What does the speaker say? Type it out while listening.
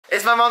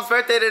It's my mom's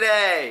birthday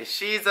today.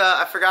 She's,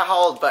 I forgot how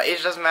old, but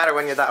age doesn't matter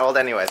when you're that old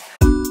anyways.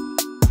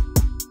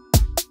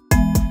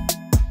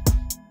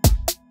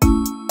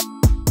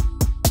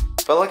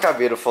 But look how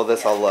beautiful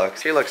this all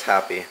looks. She looks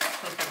happy.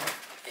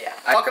 Yeah.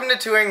 Welcome to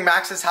touring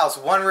Max's house,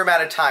 one room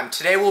at a time.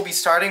 Today we'll be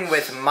starting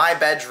with my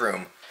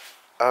bedroom.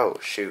 Oh,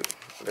 shoot.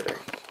 I better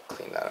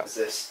clean that up. What is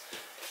this?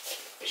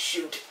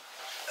 Shoot.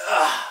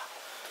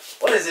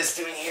 What is this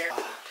doing here?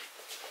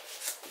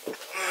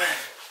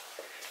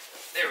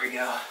 There we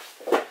go.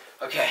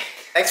 Okay.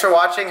 Thanks for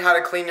watching How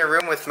to Clean Your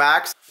Room with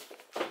Max.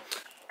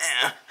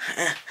 I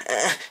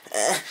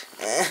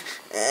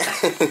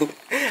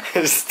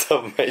just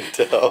stubbed my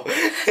toe.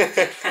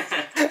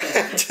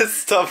 I just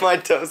stubbed my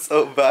toe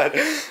so bad.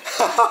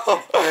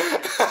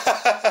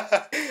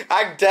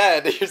 Act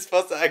dead. You're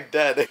supposed to act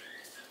dead.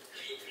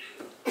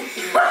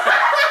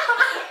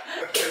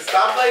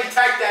 Stop playing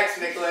tech decks,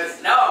 Nicholas.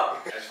 No.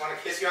 I just want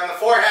to kiss you on the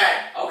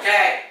forehead.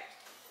 Okay.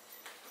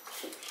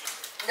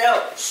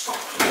 No.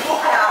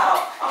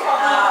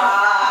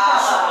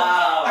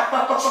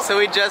 So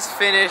we just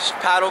finished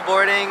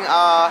paddleboarding.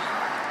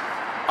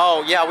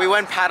 Oh yeah, we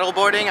went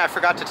paddleboarding. I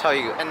forgot to tell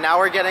you. And now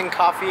we're getting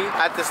coffee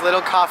at this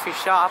little coffee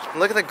shop.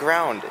 Look at the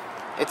ground.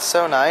 It's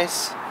so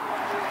nice.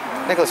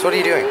 Nicholas, what are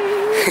you doing?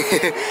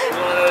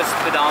 One of those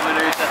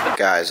speedometers at the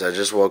Guys, I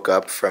just woke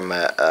up from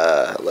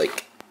a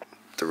like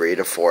 3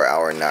 to 4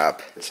 hour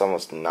nap. It's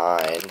almost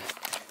 9.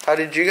 How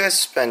did you guys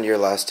spend your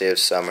last day of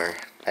summer?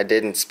 I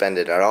didn't spend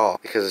it at all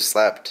because I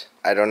slept.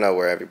 I don't know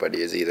where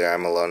everybody is either.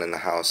 I'm alone in the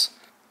house.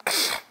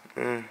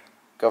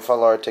 Go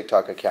follow our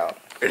TikTok account.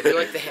 You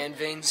like the hand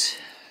veins?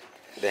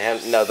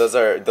 No, those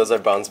are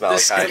bones,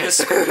 Malachi.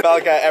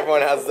 Malachi,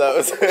 everyone has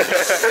those.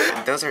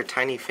 Those are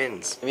tiny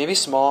fins. It may be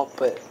small,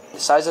 but the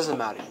size doesn't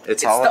matter.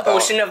 It's all the about...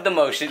 ocean of the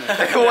motion.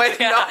 Wait,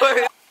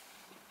 no.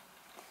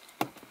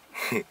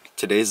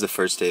 Today's the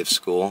first day of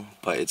school,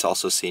 but it's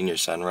also senior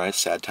sunrise.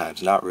 Sad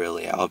times. Not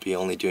really. I'll be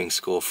only doing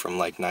school from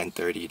like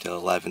 9:30 to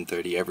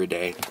 11:30 every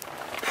day.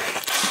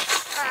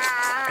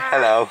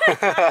 Hello.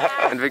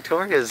 And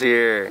Victoria's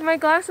here. My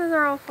glasses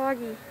are all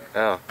foggy.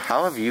 Oh,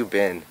 how have you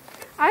been?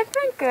 I've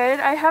been good.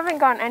 I haven't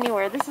gone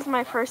anywhere. This is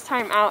my first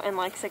time out in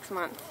like 6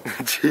 months.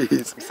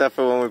 Jeez, except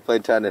for when we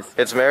played tennis.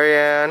 It's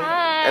Marianne.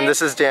 Hi. And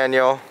this is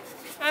Daniel.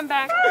 I'm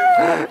back.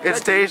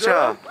 It's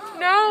Deja.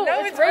 No,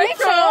 it's Rachel.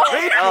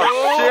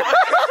 Oh,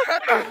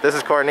 shit. This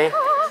is Courtney.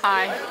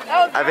 Hi.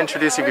 I've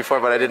introduced you before,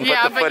 but I didn't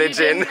put the footage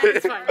in.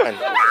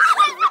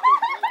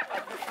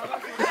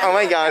 Oh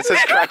my god, such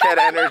crackhead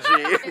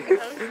energy.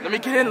 Let me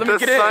get in, let me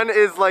get in. The sun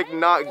is like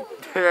not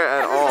there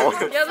at all.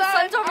 Yeah, the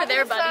sun's over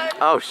there, buddy.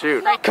 Oh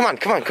shoot. Come on.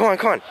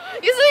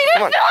 You see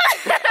Come on.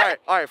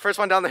 Alright, first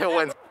one down the hill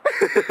wins.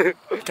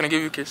 Can I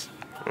give you a kiss?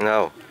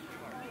 No.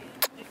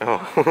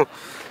 Oh.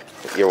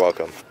 You're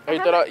welcome. Oh, you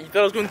thought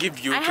I was going to give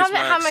you a kiss,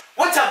 Max.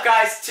 What's up,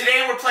 guys?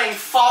 Today we're playing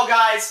Fall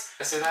Guys.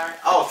 Did I say that right?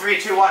 Oh, 3,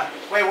 2, 1.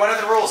 Wait, what are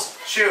the rules?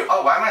 Shoot.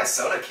 Oh, why am I a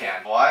soda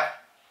can? What?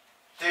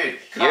 Dude,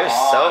 come You're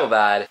on. so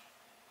bad.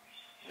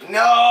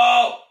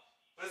 No!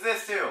 What does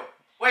this do?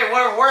 Wait,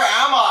 where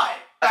am I?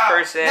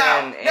 Person,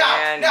 and you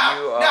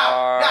are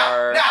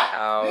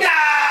out. No!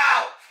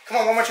 Come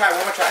on, one more try.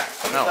 Let me play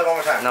one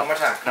more time. No. One more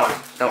time. No.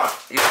 Come on.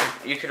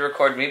 You could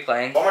record me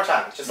playing. One more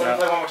time. Just let me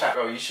play one more time.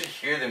 Bro, you should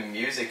hear the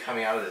music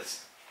coming out of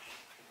this.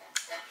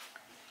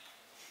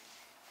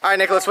 Alright,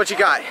 Nicholas, what you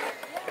got?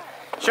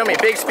 Show me.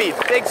 Big speed.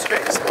 Big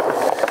strings. Woo!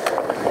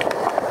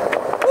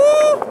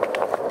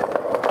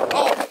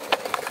 Oh!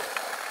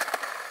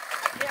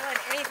 Can't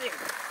like anything.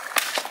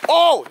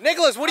 Oh!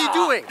 Nicholas, what are you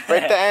doing?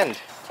 Break the end.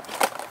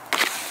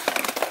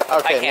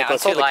 Okay,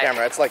 Nicholas, hold the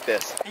camera. It's like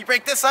this. Can you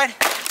break this side?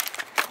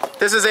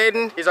 This is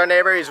Aiden. He's our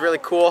neighbor. He's really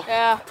cool.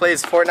 Yeah.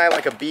 Plays Fortnite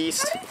like a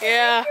beast.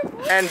 Yeah.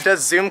 And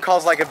does Zoom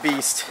calls like a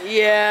beast.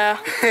 Yeah.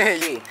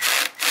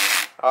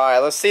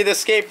 Alright, let's see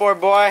this skateboard,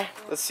 boy.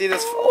 Let's see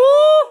this.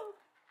 Woo!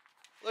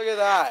 Look at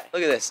that.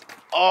 Look at this.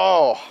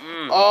 Oh.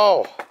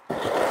 Oh.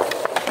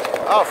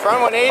 Oh,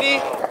 front 180.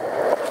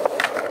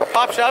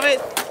 Pop shove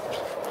it.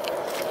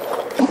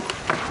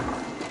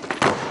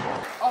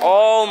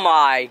 Oh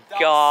my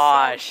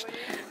gosh.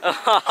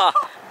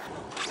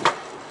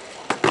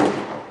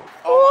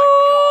 Oh my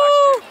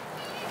gosh,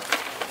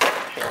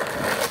 dude.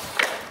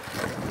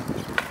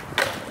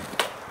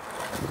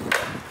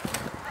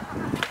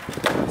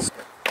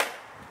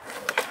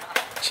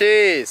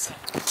 Jeez.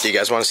 Do you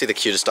guys want to see the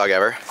cutest dog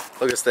ever?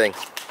 Look at this thing.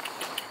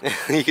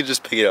 You can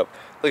just pick it up.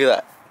 Look at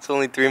that. It's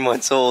only 3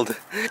 months old.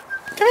 Come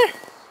here.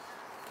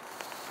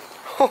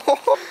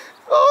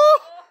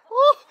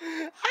 Oh,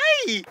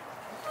 hi.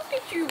 Look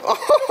at you. Oh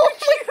my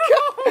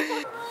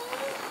god.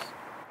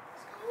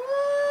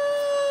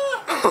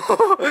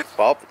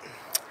 Well,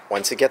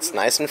 once it gets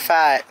nice and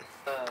fat,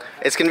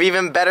 it's gonna be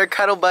even better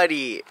cuddle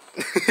buddy.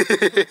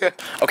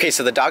 Okay,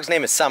 so the dog's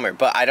name is Summer,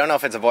 but I don't know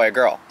if it's a boy or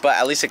girl, but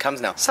at least it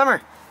comes now.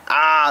 Summer.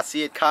 Ah,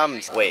 see, it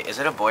comes. Wait, is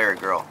it a boy or a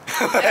girl?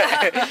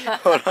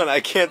 Hold on, I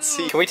can't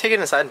see. Can we take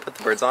it inside and put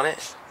the birds on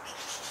it?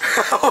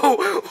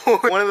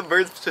 One of the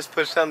birds just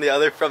pushed down the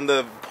other from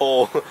the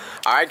pole.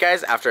 Alright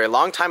guys, after a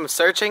long time of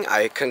searching,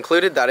 I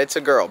concluded that it's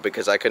a girl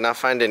because I could not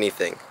find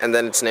anything. And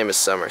then its name is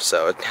Summer,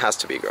 so it has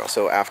to be a girl.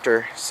 So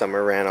after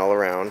Summer ran all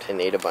around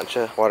and ate a bunch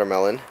of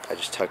watermelon, I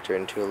just tucked her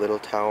into a little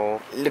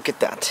towel. Look at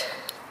that.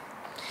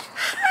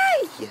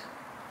 Hi!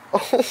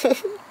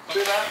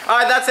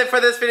 Alright, that's it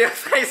for this video.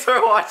 Thanks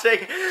for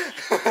watching.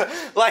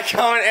 Like,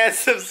 comment, and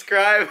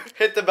subscribe.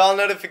 Hit the bell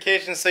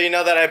notification so you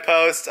know that I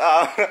post.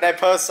 I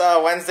post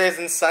Wednesdays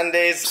and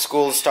Sundays.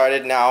 School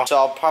started now, so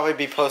I'll probably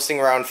be posting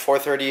around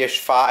 4:30ish,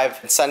 5.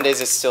 And Sundays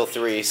is still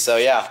 3, so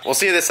yeah. We'll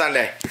see you this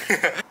Sunday.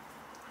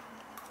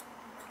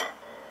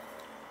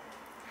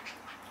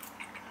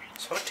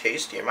 So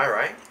tasty, am I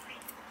right?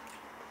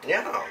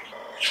 Yeah.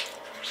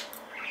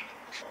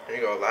 There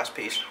you go, last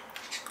piece.